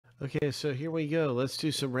Okay, so here we go. Let's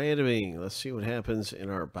do some randoming. Let's see what happens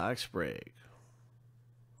in our box break.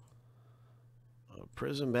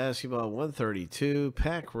 Prizm Basketball 132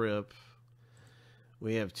 pack rip.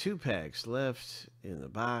 We have 2 packs left in the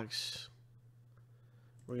box.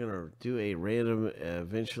 We're going to do a random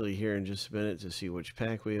eventually here in just a minute to see which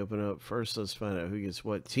pack we open up. First, let's find out who gets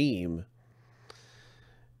what team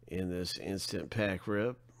in this instant pack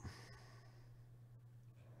rip.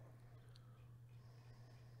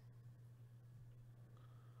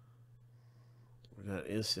 Not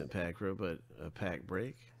instant pack rip, but a pack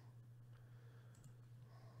break.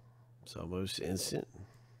 It's almost instant.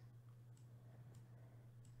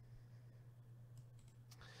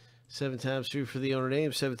 7 times through for the owner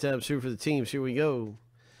name, 7 times through for the teams. Here we go.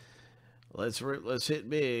 Let's hit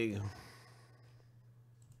big.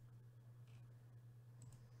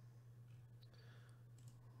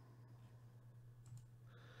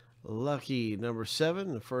 Lucky number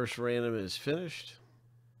 7. The first random is finished.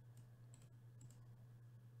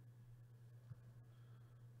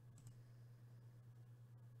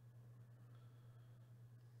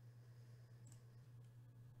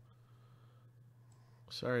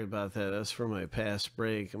 Sorry about that. That's from my past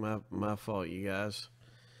break. My fault, you guys.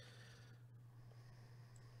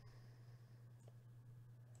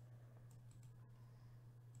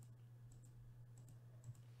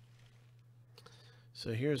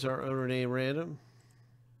 So here's our owner name random.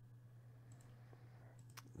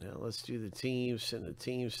 Now let's do the teams. Send the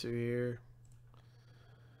teams through here.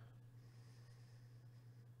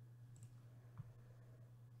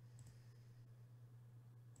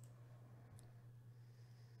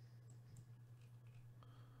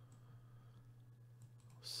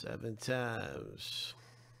 Seven times.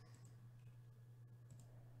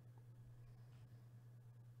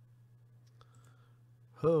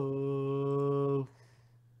 Ho.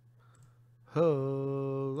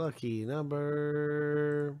 Ho. Lucky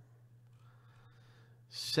number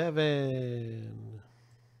 7.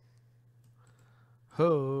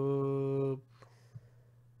 Hope.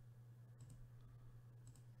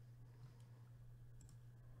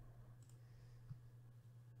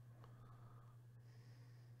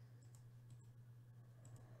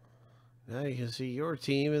 Now you can see your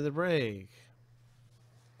team in the break.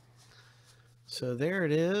 So there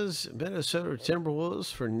it is. Minnesota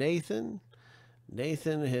Timberwolves for Nathan.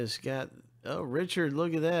 Nathan has got, oh, Richard,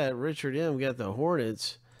 look at that. Richard M. got the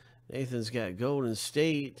Hornets. Nathan's got Golden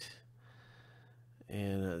State.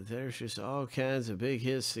 And there's just all kinds of big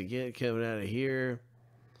hits to get coming out of here.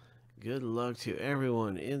 Good luck to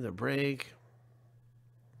everyone in the break.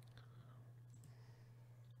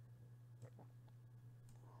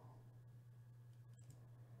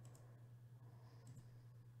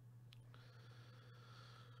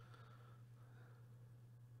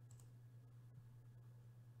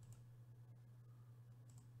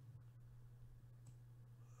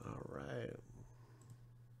 All right.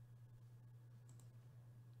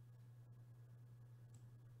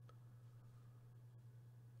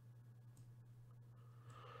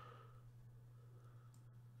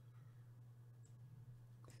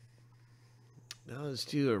 Now let's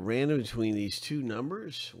do a random between these two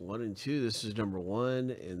numbers, 1 and 2. This is number 1,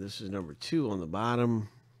 and this is number 2 on the bottom.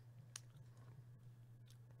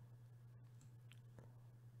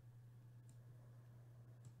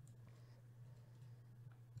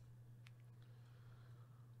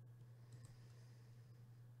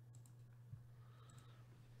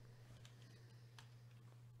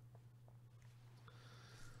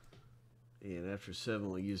 And after 7,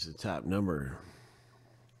 we'll use the top number.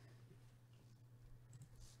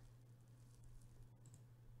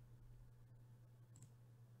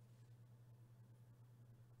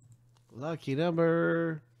 Lucky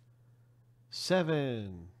number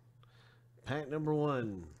 7. Pack number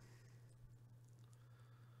 1.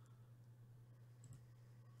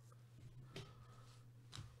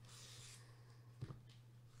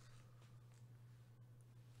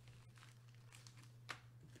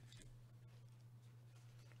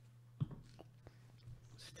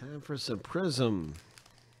 It's time for some Prizm.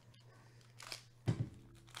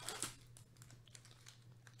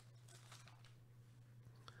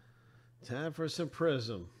 Time for some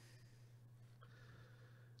Prizm.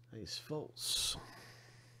 Nice folks.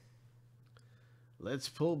 Let's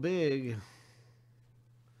pull big.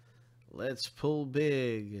 Let's pull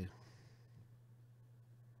big.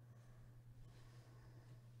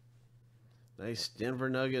 Nice Denver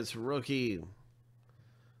Nuggets rookie.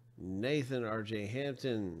 Nathan R.J.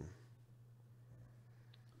 Hampton.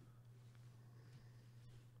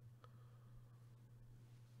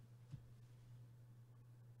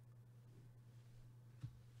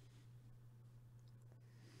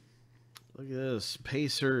 Look at this.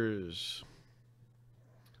 Pacers.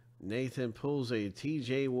 Nathan pulls a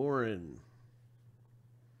TJ Warren.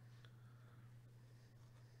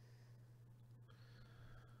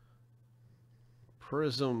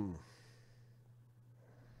 Prizm.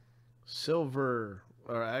 Silver.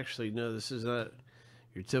 Or actually, no, this is not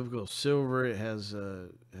your typical silver. It has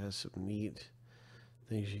some neat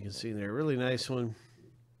things you can see there. Really nice one.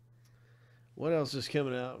 What else is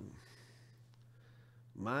coming out?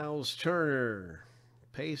 Miles Turner.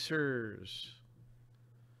 Pacers.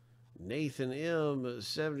 Nathan M.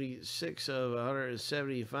 76 of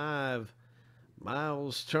 175.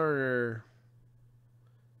 Miles Turner.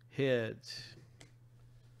 Hit.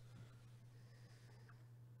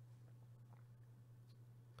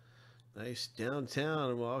 Nice downtown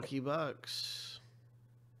Milwaukee Bucks.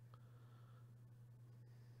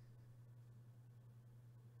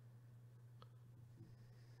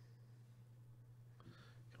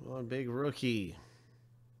 Come on, big rookie.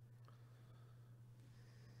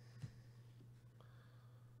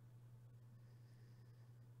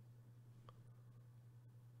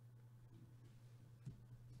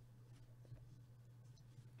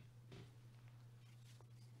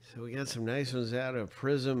 So we got some nice ones out of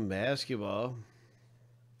Prizm Basketball.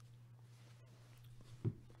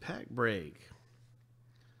 Pack break.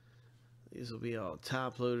 These will be all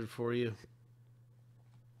top loaded for you.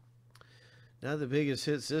 Not the biggest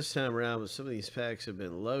hits this time around, but some of these packs have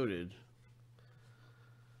been loaded.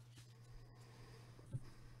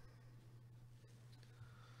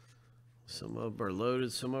 Some of them are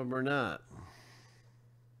loaded, some of them are not.